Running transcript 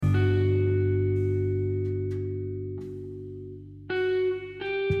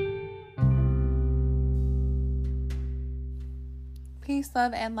Peace,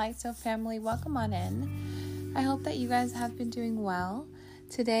 love, and light. So family, welcome on in. I hope that you guys have been doing well.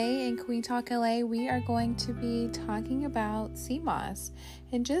 Today in Queen Talk LA, we are going to be talking about Seamoss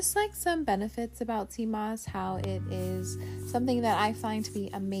and just like some benefits about Seamoss, how it is something that I find to be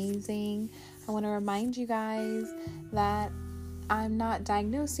amazing. I want to remind you guys that I'm not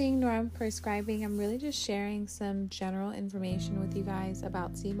diagnosing nor I'm prescribing. I'm really just sharing some general information with you guys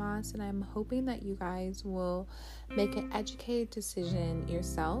about Seamoss, and I'm hoping that you guys will make an educated decision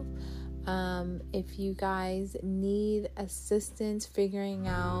yourself. If you guys need assistance figuring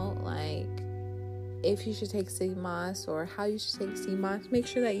out like if you should take Seamoss or how you should take Seamoss, make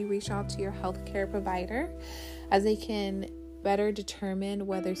sure that you reach out to your healthcare provider as they can better determine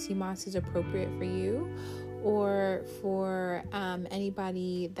whether Seamoss is appropriate for you or for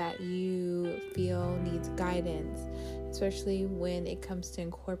anybody that you feel needs guidance, especially when it comes to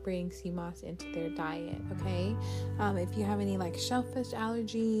incorporating Seamoss into their diet, okay? If you have any like shellfish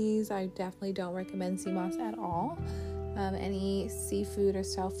allergies, I definitely don't recommend Seamoss at all. Any seafood or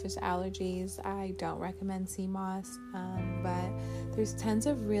shellfish allergies, I don't recommend Seamoss, but there's tons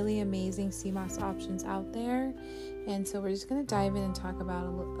of really amazing Seamoss options out there, and so we're just going to dive in and talk about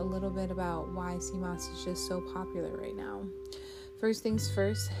a little bit about why Seamoss is just so popular right now. First things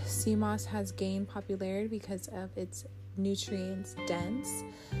first, Seamoss has gained popularity because of its nutrients dense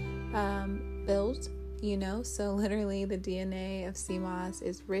build. So literally the DNA of Seamoss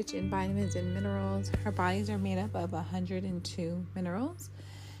is rich in vitamins and minerals. Our bodies are made up of 102 minerals,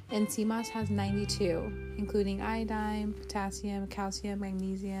 and Seamoss has 92, including iodine, potassium, calcium,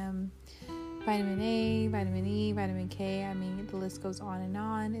 magnesium, vitamin A, vitamin E, vitamin K. I mean, the list goes on and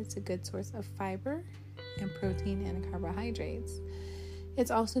on. It's a good source of fiber and protein and carbohydrates. It's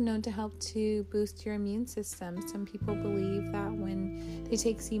also known to help to boost your immune system. Some people believe that when they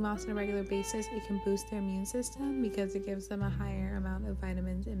take Seamoss on a regular basis, it can boost their immune system because it gives them a higher amount of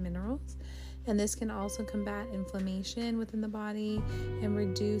vitamins and minerals. And this can also combat inflammation within the body and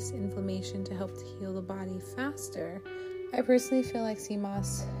reduce inflammation to help to heal the body faster. I personally feel like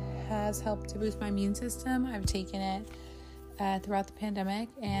Seamoss has helped to boost my immune system. I've taken it throughout the pandemic,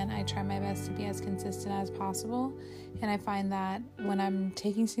 and I try my best to be as consistent as possible. And I find that when I'm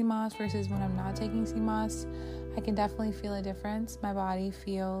taking Seamoss versus when I'm not taking Seamoss, I can definitely feel a difference. My body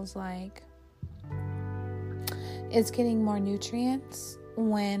feels like it's getting more nutrients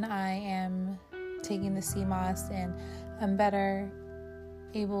when I am taking the Seamoss, and I'm better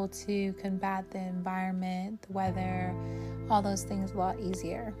able to combat the environment, the weather, all those things a lot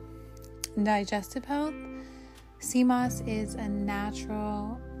easier. Digestive health. Seamoss is a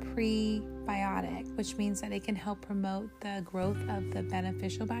natural prebiotic, which means that it can help promote the growth of the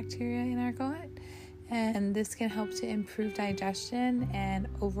beneficial bacteria in our gut, and this can help to improve digestion and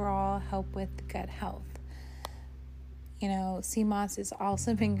overall help with gut health. Seamoss has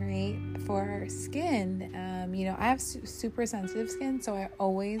also been great for skin. I have super sensitive skin, so I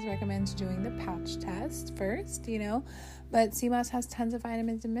always recommend doing the patch test first, But Seamoss has tons of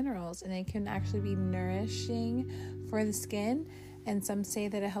vitamins and minerals, and it can actually be nourishing for the skin. And some say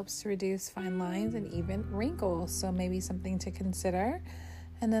that it helps to reduce fine lines and even wrinkles, so maybe something to consider.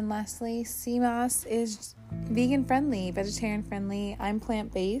 And then lastly, Seamoss is vegan friendly, vegetarian friendly. I'm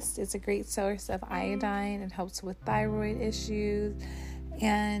plant-based. It's a great source of iodine. It helps with thyroid issues.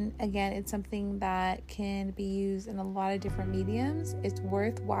 And again, it's something that can be used in a lot of different mediums. It's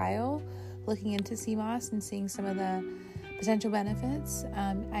worthwhile looking into Seamoss and seeing some of the potential benefits.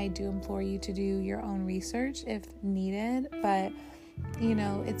 I do implore you to do your own research if needed, but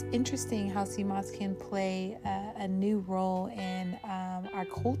it's interesting how Seamoss can play a new role in our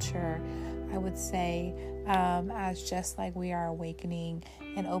culture, I would say, as just like we are awakening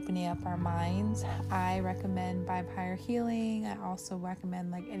and opening up our minds. I recommend Vibe Higher Healing. I also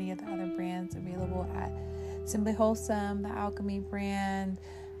recommend like any of the other brands available at Simply Wholesome, the Alchemy brand.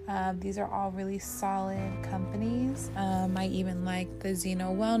 These are all really solid companies. I even like the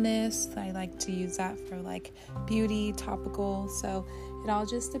Xeno Wellness. I like to use that for like beauty, topical. So it all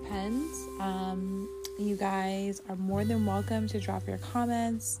just depends. You guys are more than welcome to drop your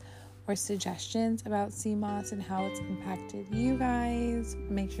comments or suggestions about Seamoss and how it's impacted you guys.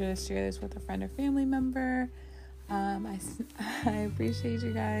 Make sure to share this with a friend or family member. I appreciate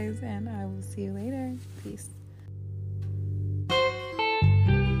you guys, and I will see you later. Peace.